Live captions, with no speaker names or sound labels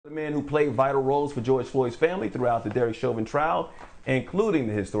The men who played vital roles for George Floyd's family throughout the Derek Chauvin trial, including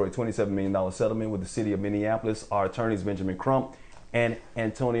the historic $27 million settlement with the City of Minneapolis, are attorneys Benjamin Crump and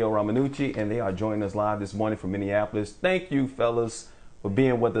Antonio Romanucci, and they are joining us live this morning from Minneapolis. Thank you, fellas, for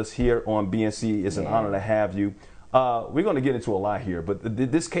being with us here on BNC. It's an honor to have you. We're going to get into a lot here, but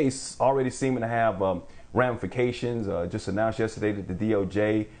this case already seeming to have ramifications. Just announced yesterday that the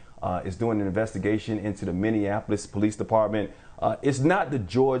DOJ is doing an investigation into the Minneapolis Police Department. It's not the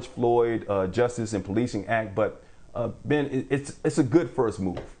George Floyd Justice and Policing Act, but Ben, it's a good first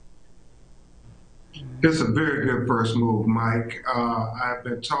move. It's a very good first move, Mike. I've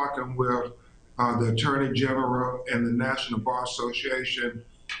been talking with the Attorney General and the National Bar Association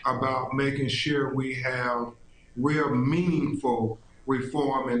about making sure we have real meaningful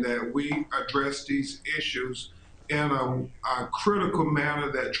reform and that we address these issues in a critical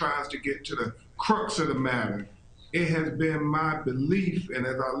manner that tries to get to the crux of the matter. It has been my belief, and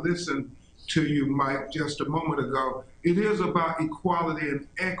as I listened to you, Mike, just a moment ago, it is about equality and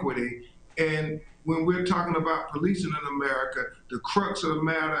equity. And when we're talking about policing in America, the crux of the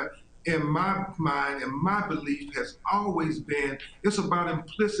matter, in my mind and my belief, has always been it's about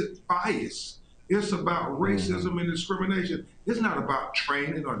implicit bias. It's about racism and discrimination. It's not about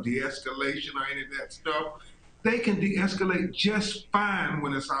training or de-escalation or any of that stuff. They can de-escalate just fine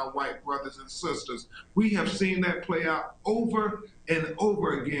when it's our white brothers and sisters. We have seen that play out over and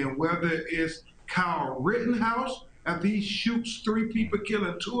over again, whether it's Kyle Rittenhouse, after he shoots 3 people,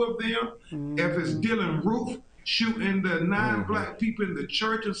 killing 2 of them, if it's Dylan Roof shooting the 9 black people in the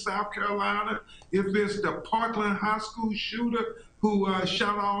church in South Carolina, if it's the Parkland High School shooter who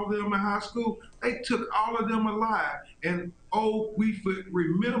shot all of them in high school, they took all of them alive. And we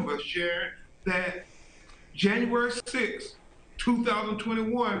remember, Sharon, that January 6,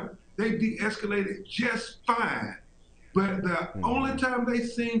 2021, they de-escalated just fine. But the only time they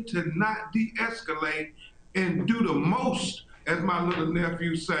seem to not de-escalate and do the most, as my little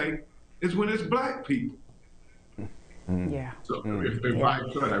nephew say, is when it's black people. Yeah. So if I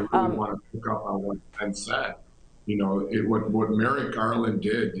could, I really want to pick up on what Ben said. You know, what Merrick Garland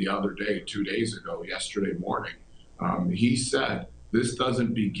did the other day, 2 days ago, yesterday morning, he said, this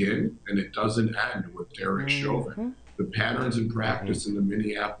doesn't begin and it doesn't end with Derek Chauvin. The patterns and practice in the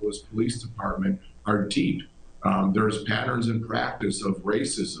Minneapolis Police Department are deep. There's patterns and practice of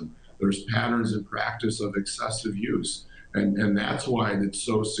racism. There's patterns and practice of excessive use. And that's why it's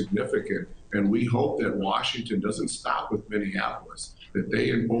so significant. And we hope that Washington doesn't stop with Minneapolis, that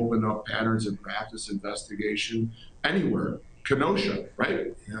they open up patterns and practice investigation anywhere. Kenosha,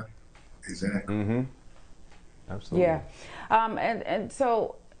 right? Yeah, exactly. Absolutely. Yeah. And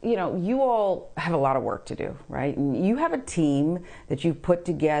so, you know, you all have a lot of work to do, right? And you have a team that you've put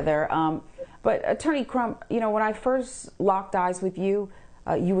together. But Attorney Crump, you know, when I first locked eyes with you,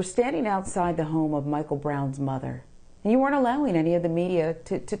 you were standing outside the home of Michael Brown's mother. And you weren't allowing any of the media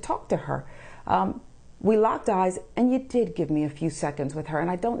to talk to her. We locked eyes, and you did give me a few seconds with her. And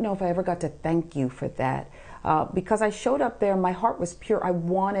I don't know if I ever got to thank you for that. Because I showed up there, my heart was pure. I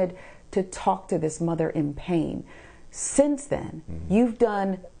wanted to talk to this mother in pain. Since then, you've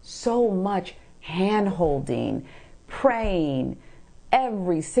done so much hand-holding, praying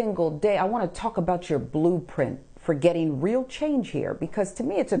every single day. I want to talk about your blueprint for getting real change here, because to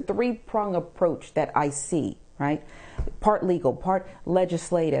me, it's a 3-prong approach that I see, right? Part legal, part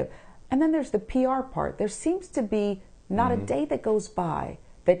legislative, and then there's the PR part. There seems to be not a day that goes by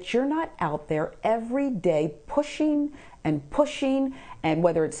that you're not out there every day pushing, and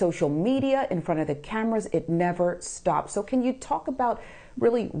whether it's social media, in front of the cameras, it never stops. So can you talk about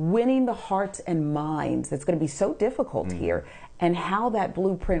really winning the hearts and minds that's going to be so difficult here, and how that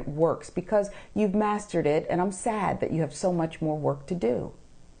blueprint works? Because you've mastered it, and I'm sad that you have so much more work to do.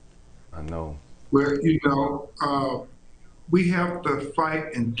 I know. Well, you know, we have to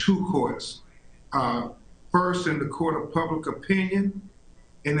fight in 2 courts. First, in the court of public opinion,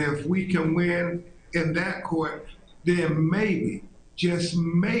 and if we can win in that court, then maybe, just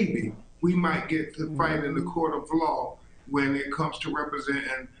maybe, we might get to fight in the court of law when it comes to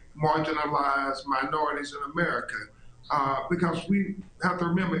representing marginalized minorities in America. Because we have to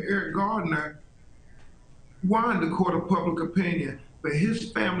remember, Eric Gardner won the court of public opinion, but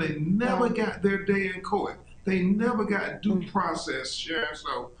his family never got their day in court. They never got due process, Sharon.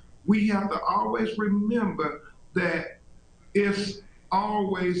 So we have to always remember that it's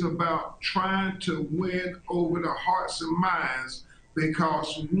always about trying to win over the hearts and minds,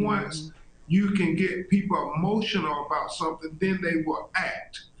 because once you can get people emotional about something, then they will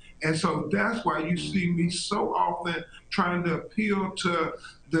act. And so that's why you see me so often trying to appeal to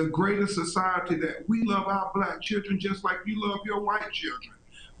the greater society that we love our black children just like you love your white children.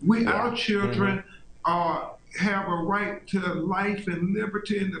 Our children have a right to life and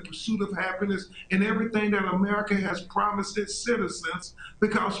liberty and the pursuit of happiness and everything that America has promised its citizens,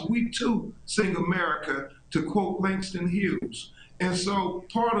 because we too sing America, to quote Langston Hughes. And so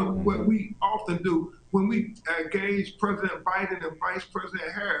part of what we often do when we engage President Biden and Vice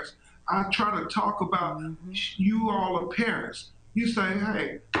President Harris, I try to talk about you all are parents. You say,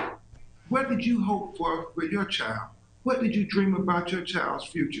 hey, what did you hope for your child? What did you dream about your child's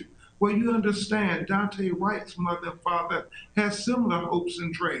future? Well, you understand Dante Wright's mother and father had similar hopes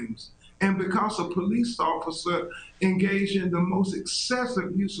and dreams. And because a police officer engaged in the most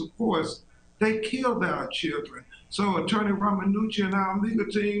excessive use of force, they killed our children. So Attorney Romanucci and our legal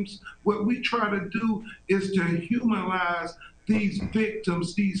teams, what we try to do is to humanize these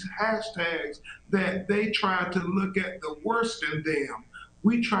victims, these hashtags that they try to look at the worst in them.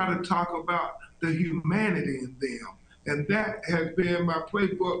 We try to talk about the humanity in them. And that has been my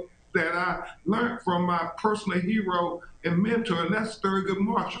playbook that I learned from my personal hero and mentor, and that's Thurgood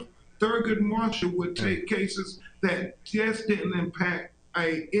Marshall. Thurgood Marshall would take cases that just didn't impact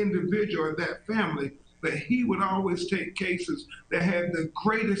an individual or that family, but he would always take cases that had the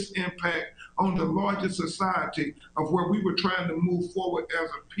greatest impact on the larger society of where we were trying to move forward as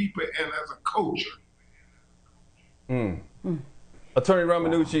a people and as a culture. Attorney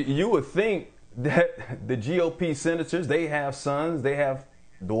Romanucci, you would think that the GOP senators, they have sons, they have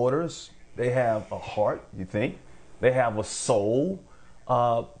daughters, they have a heart, you think, they have a soul,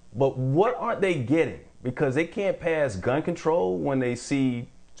 but what aren't they getting? Because they can't pass gun control when they see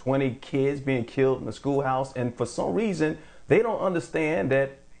 20 kids being killed in the schoolhouse, and for some reason they don't understand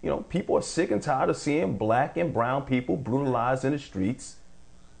that, you know, people are sick and tired of seeing black and brown people brutalized in the streets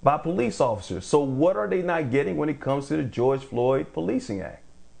by police officers. So what are they not getting when it comes to the George Floyd Policing Act?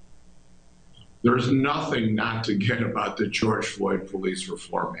 There's nothing not to get about the George Floyd Police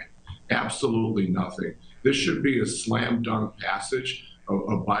Reform Act. Absolutely nothing. This should be a slam dunk passage,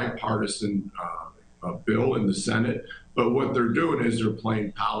 a bipartisan bill in the Senate. But what they're doing is they're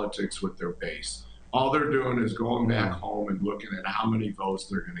playing politics with their base. All they're doing is going back home and looking at how many votes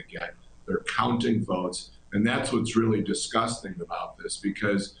they're going to get. They're counting votes. And that's what's really disgusting about this,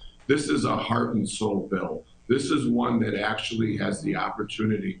 because this is a heart and soul bill. This is one that actually has the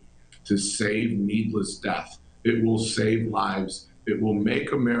opportunity to save needless death. It will save lives. It will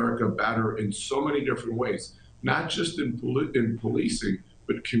make America better in so many different ways, not just in policing,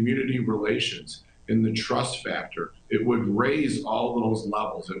 but community relations, in the trust factor. It would raise all those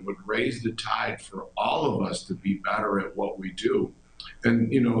levels. It would raise the tide for all of us to be better at what we do.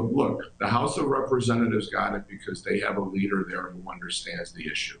 And, you know, look, the House of Representatives got it because they have a leader there who understands the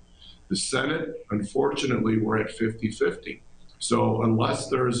issue. The Senate, unfortunately, we're at 50-50. So unless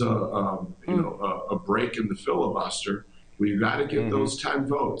there's a break in the filibuster, we've got to get those 10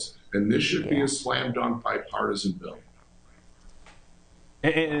 votes. And this should be a slam dunk bipartisan bill.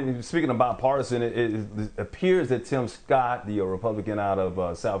 And speaking of bipartisan, it appears that Tim Scott, the Republican out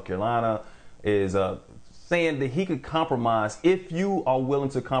of South Carolina, is saying that he could compromise if you are willing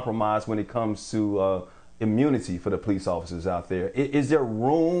to compromise when it comes to immunity for the police officers out there. Is there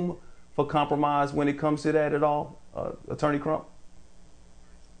room for compromise when it comes to that at all, Attorney Crump?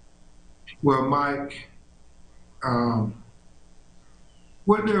 Well, Mike,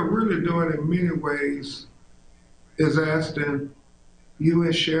 what they're really doing in many ways is asking you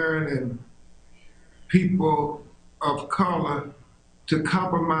and Sharon and people of color to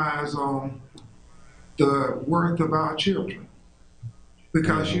compromise on the worth of our children.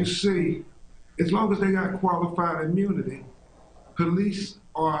 Because you see, as long as they got qualified immunity, police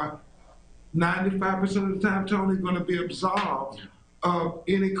are 95% of the time, Tony, going to be absolved of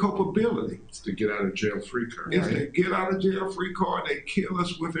any culpability. It's the get out of jail free card. It's the get out of jail free card. They kill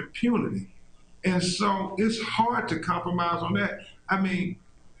us with impunity. And so it's hard to compromise on that. I mean,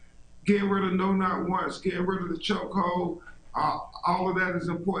 getting rid of no not once, getting rid of the chokehold, all of that is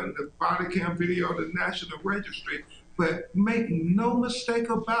important. The body cam video, the National Registry, but make no mistake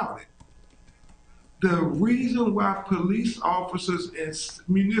about it. The reason why police officers in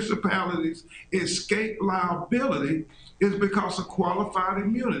municipalities escape liability is because of qualified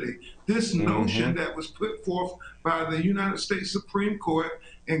immunity. This notion that was put forth by the United States Supreme Court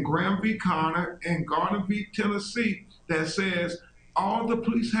in Graham v. Connor and Garner v. Tennessee that says all the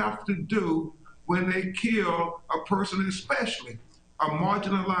police have to do when they kill a person, especially a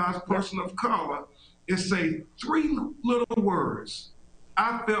marginalized person of color, is say 3 little words.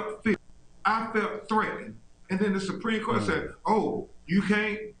 I felt fear. I felt threatened. And then the Supreme Court said, oh, you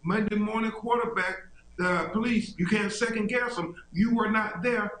can't Monday morning quarterback the police. You can't second guess them. You were not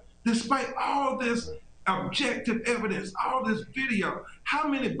there. Despite all this objective evidence, all this video. How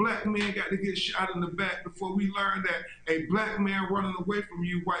many black men got to get shot in the back before we learn that a black man running away from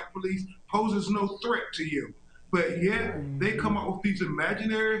you, white police, poses no threat to you? But yet they come up with these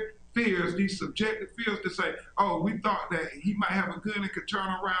imaginary fears, these subjective fears to say, oh, we thought that he might have a gun and could turn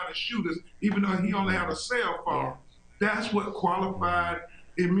around and shoot us, even though he only had a cell phone. Yeah. That's what qualified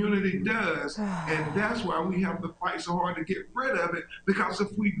immunity does, and that's why we have to fight so hard to get rid of it, because if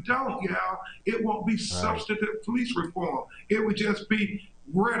we don't, y'all, it won't be substantive police reform. It would just be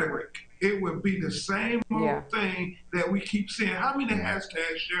rhetoric. It would be the same old thing that we keep saying. How many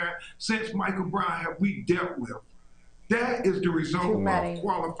hashtags, Sharon, since Michael Brown have we dealt with? That is the result of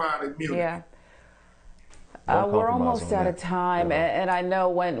qualified immunity. Yeah. We're almost out of time, and I know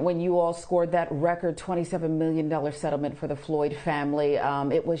when you all scored that record $27 million settlement for the Floyd family,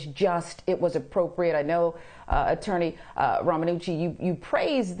 it was appropriate. I know, Attorney Romanucci, you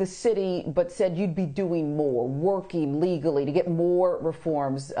praised the city, but said you'd be doing more, working legally to get more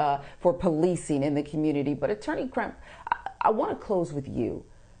reforms for policing in the community. But Attorney Crump, I want to close with you.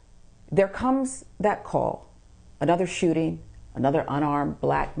 There comes that call, another shooting, another unarmed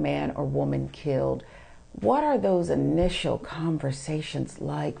black man or woman killed. What are those initial conversations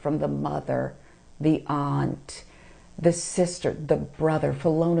like from the mother, the aunt, the sister, the brother,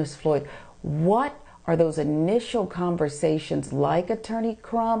 Philonise Floyd? What are those initial conversations like, Attorney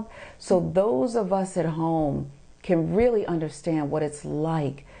Crump, so those of us at home can really understand what it's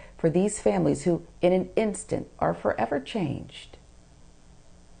like for these families who, in an instant, are forever changed?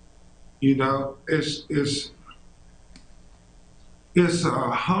 You know, it's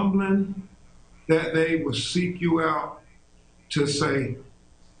humbling that they will seek you out to say,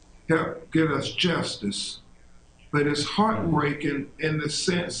 help get us justice. But it's heartbreaking in the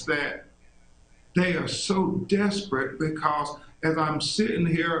sense that they are so desperate, because as I'm sitting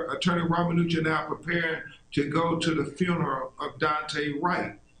here, Attorney Romanucci and I preparing to go to the funeral of Dante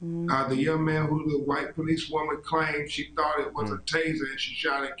Wright, the young man who the white police woman claimed she thought it was a taser and she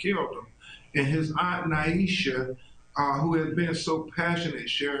shot and killed him. And his aunt Naisha, who has been so passionate,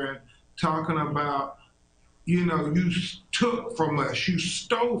 Sharon, talking about, you know, you took from us, you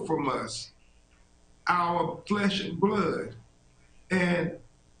stole from us our flesh and blood. And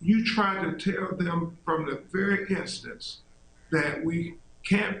you try to tell them from the very instance that we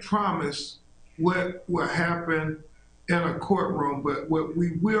can't promise what will happen in a courtroom, but what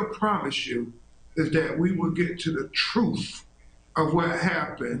we will promise you is that we will get to the truth of what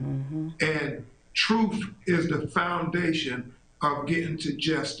happened. And truth is the foundation of getting to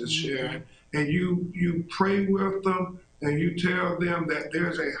justice, Sharon. And you pray with them and you tell them that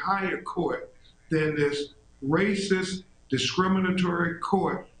there's a higher court than this racist, discriminatory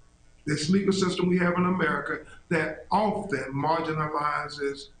court, this legal system we have in America that often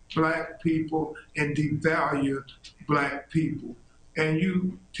marginalizes black people and devalues black people. And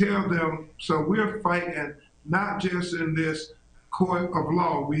you tell them, so we're fighting not just in this court of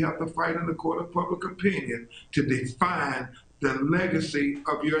law, we have to fight in the court of public opinion to define the legacy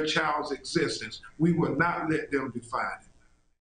of your child's existence. We will not let them define it.